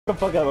the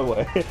fuck out of the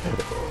way.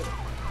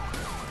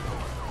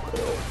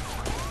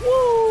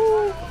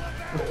 Woo!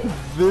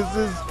 This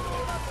is...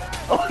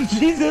 Oh,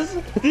 Jesus!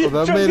 These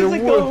that truck made is it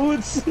in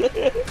worse. cahoots!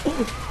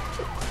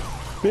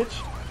 Bitch,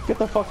 get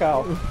the fuck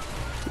out.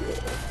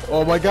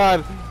 Oh my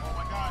god!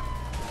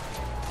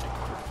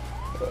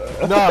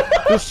 Nah,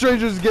 the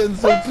stranger's getting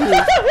some too.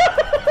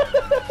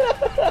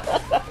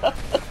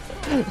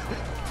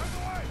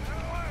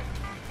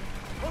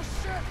 Oh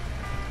shit!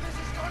 This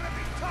is gonna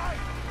be tight!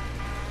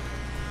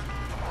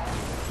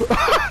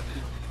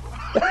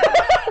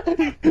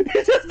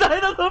 He just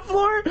died on the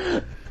floor!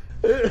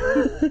 Oh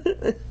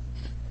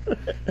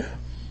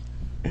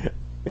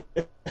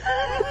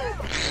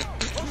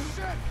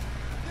shit!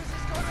 This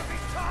is gonna be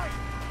tight!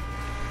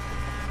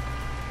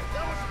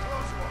 That was a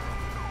close one.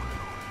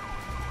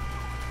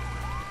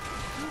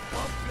 You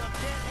bumped your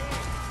dead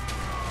hand.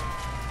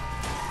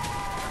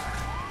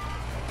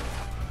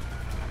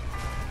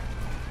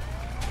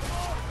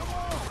 Come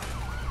on!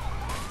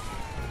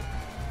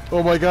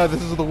 Oh my god,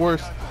 this is the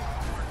worst.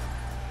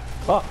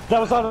 Oh, that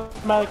was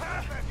automatic.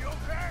 You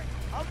okay?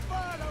 I'm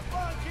fine,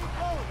 keep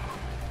going.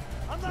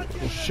 I'm not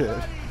getting Oh shit.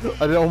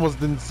 that I almost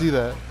didn't see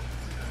that.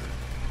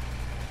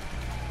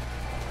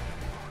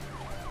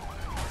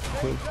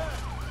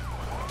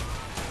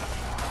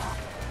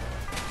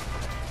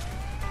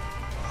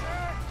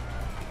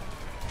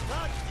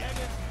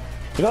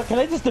 You know, can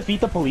I just defeat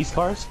the police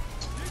cars?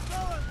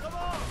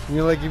 You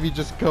mean like if you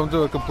just come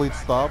to a complete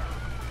stop?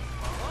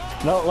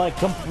 No, like,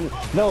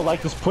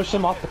 just push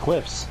them off the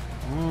cliffs.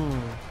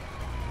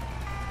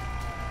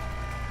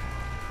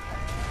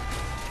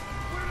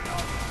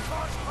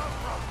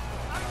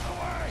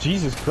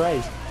 Jesus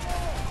Christ.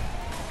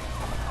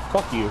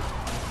 Fuck you.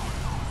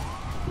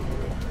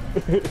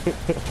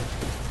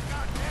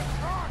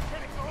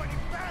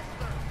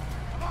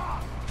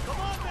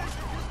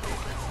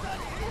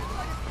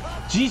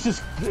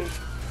 Jesus.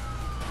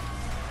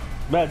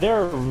 Man,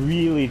 they're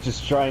really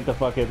just trying to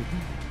fucking...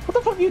 What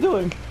the fuck are you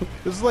doing?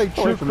 This is like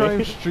true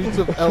crime streets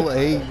of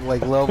LA,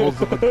 like levels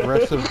of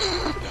aggressive.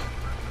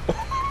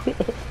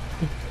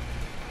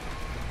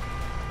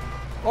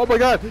 Oh my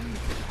god!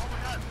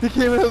 He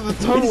came out of the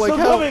tunnel like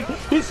hell!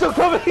 He's still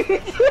coming!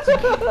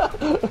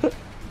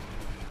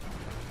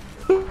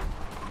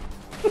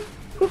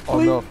 Oh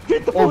no.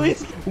 Get the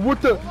police!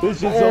 What the?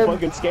 This is so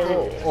fucking scary.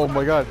 Oh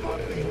my god.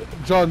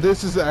 John,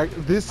 this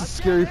is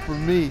scary for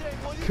me.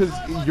 Because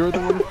you're the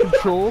one in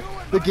control.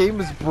 The game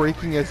is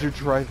breaking as you're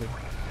driving.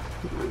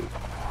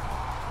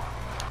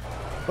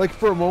 Like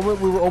for a moment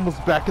we were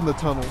almost back in the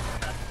tunnel.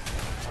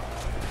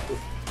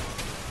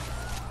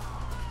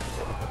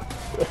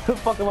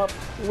 Fuck him up.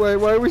 Wait,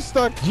 why are we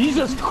stuck?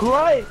 Jesus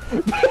Christ!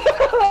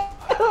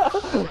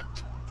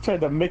 Tried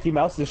to Mickey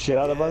Mouse this shit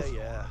out of us.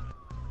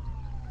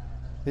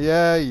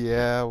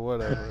 Yeah,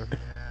 whatever.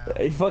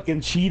 He fucking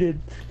cheated.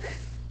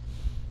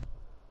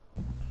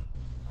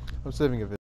 I'm saving a video.